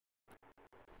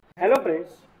Hello friends,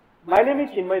 my name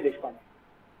is Chinmay Deshpande.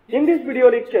 In this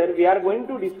video lecture, we are going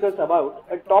to discuss about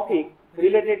a topic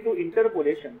related to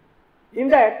interpolation. In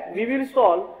that, we will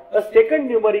solve a second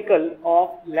numerical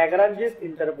of Lagrange's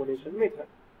interpolation method.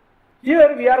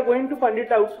 Here, we are going to find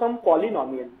it out some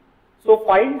polynomial. So,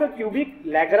 find the cubic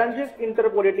Lagrange's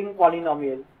interpolating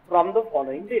polynomial from the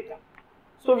following data.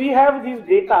 So, we have this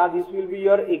data. This will be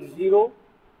your x0,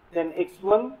 then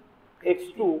x1,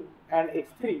 x2 and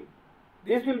x3.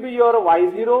 This will be your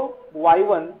y0,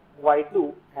 y1,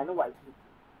 y2 and y3.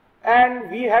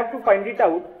 And we have to find it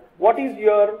out what is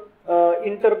your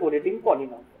interpolating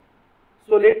polynomial.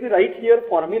 So let me write here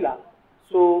formula.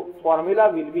 So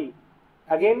formula will be,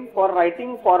 again for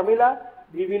writing formula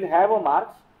we will have a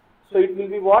marks. So it will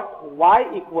be what? Y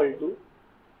equal to,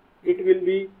 it will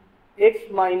be x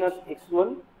minus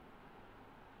x1,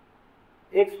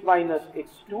 x minus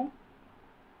x2,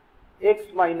 x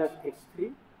minus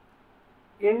x3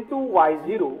 into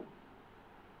y0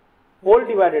 whole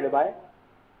divided by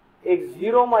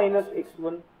x0 minus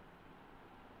x1,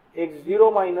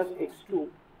 x0 minus x2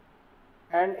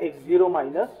 and x0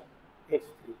 minus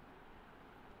x3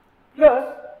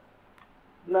 plus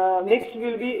next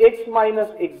will be x minus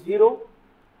x0,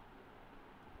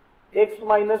 x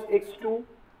minus x2,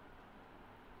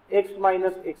 x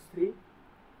minus x3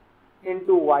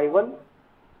 into y1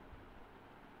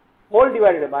 whole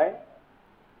divided by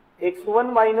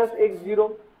x1 minus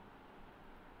x0,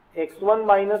 x1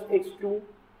 minus x2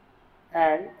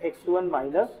 and x1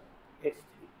 minus x3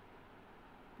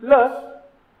 plus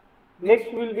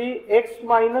next will be x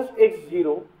minus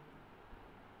x0,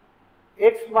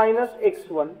 x minus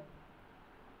x1,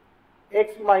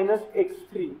 x minus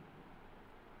x3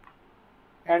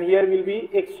 and here will be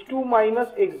x2 minus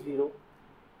x0,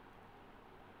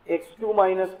 x2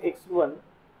 minus x1,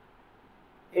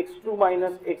 x2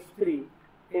 minus x3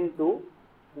 into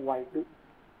y2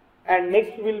 and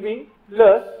next will be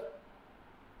plus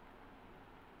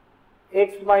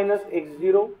x minus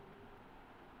x0,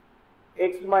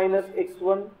 x minus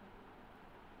x1,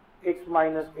 x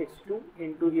minus x2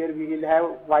 into here we will have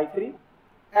y3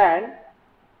 and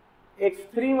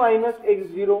x3 minus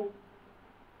x0,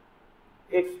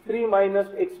 x3 minus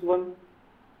x1,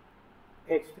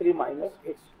 x3 minus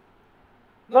x2.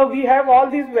 Now we have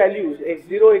all these values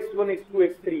x0, x1,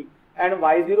 x2, x3 and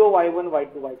y0, y1,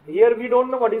 y2, y3. Here we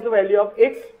don't know what is the value of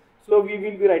x, so we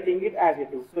will be writing it as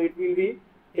it is. So it will be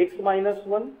x minus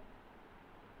 1,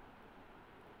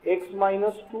 x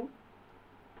minus 2,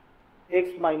 x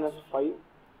minus 5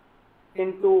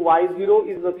 into y0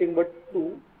 is nothing but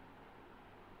 2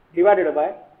 divided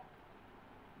by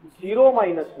 0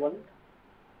 minus 1,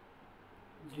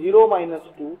 0 minus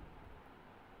 2,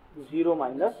 0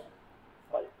 minus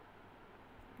 5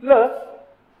 plus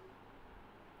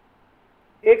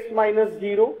x minus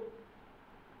 0,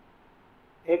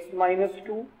 x minus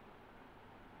 2,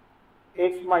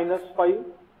 x minus 5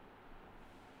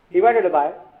 divided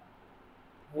by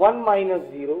 1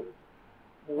 minus 0,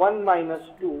 1 minus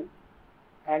 2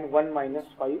 and 1 minus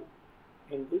 5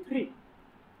 into 3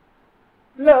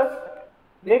 plus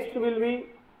next will be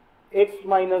x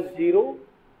minus 0,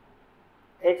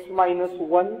 x minus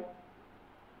 1,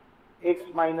 x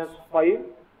minus 5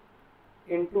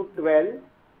 into 12,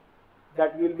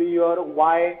 that will be your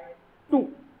y2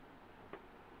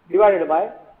 divided by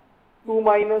 2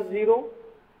 minus 0,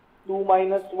 2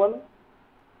 minus 1,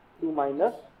 2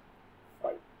 minus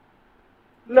 5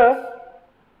 plus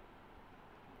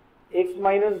x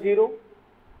minus 0,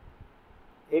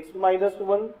 x minus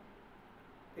 1,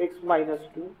 x minus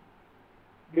 2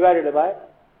 divided by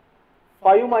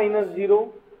 5 minus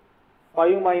 0,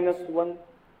 5 minus 1,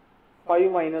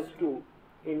 5 minus 2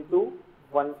 into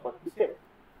 147.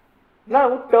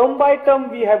 Now term by term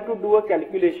we have to do a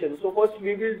calculation. So first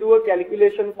we will do a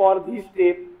calculation for this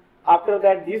step, after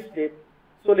that this step.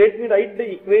 So let me write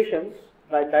the equations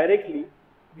directly.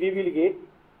 We will get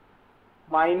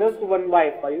minus 1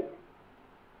 by 5,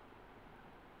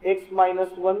 x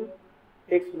minus 1,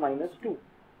 x minus 2.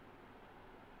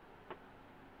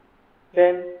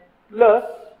 Then plus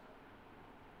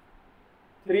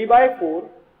 3 by 4,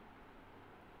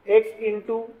 x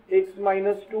into x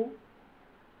minus 2,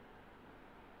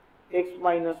 x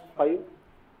minus 5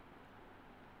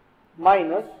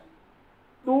 minus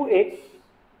 2x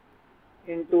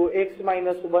into x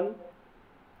minus 1,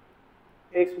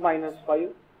 x minus 5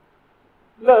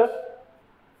 plus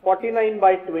 49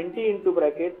 by 20 into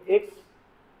bracket x,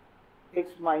 x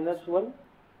minus 1,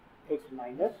 x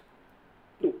minus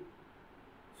 2.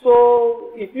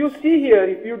 So if you see here,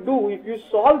 if you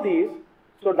solve this,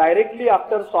 so directly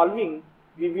after solving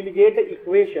we will get the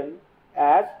equation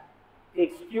as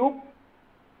x cube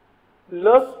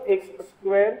plus x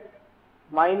square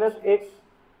minus x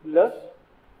plus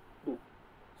 2.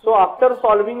 So after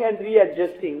solving and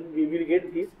readjusting, we will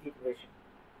get this equation.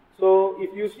 So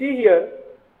if you see here,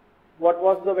 what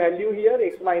was the value here?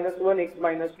 X minus 1, x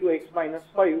minus 2, x minus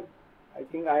 5. I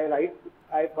think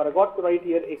I forgot to write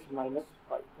here x minus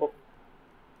 5. Okay.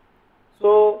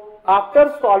 So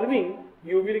after solving,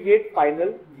 you will get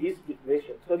final this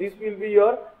equation. So this will be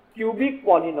your cubic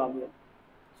polynomial.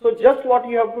 So just what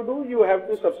you have to do, you have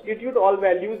to substitute all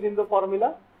values in the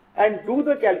formula and do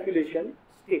the calculation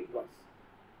stepwise.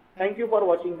 Thank you for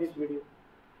watching this video.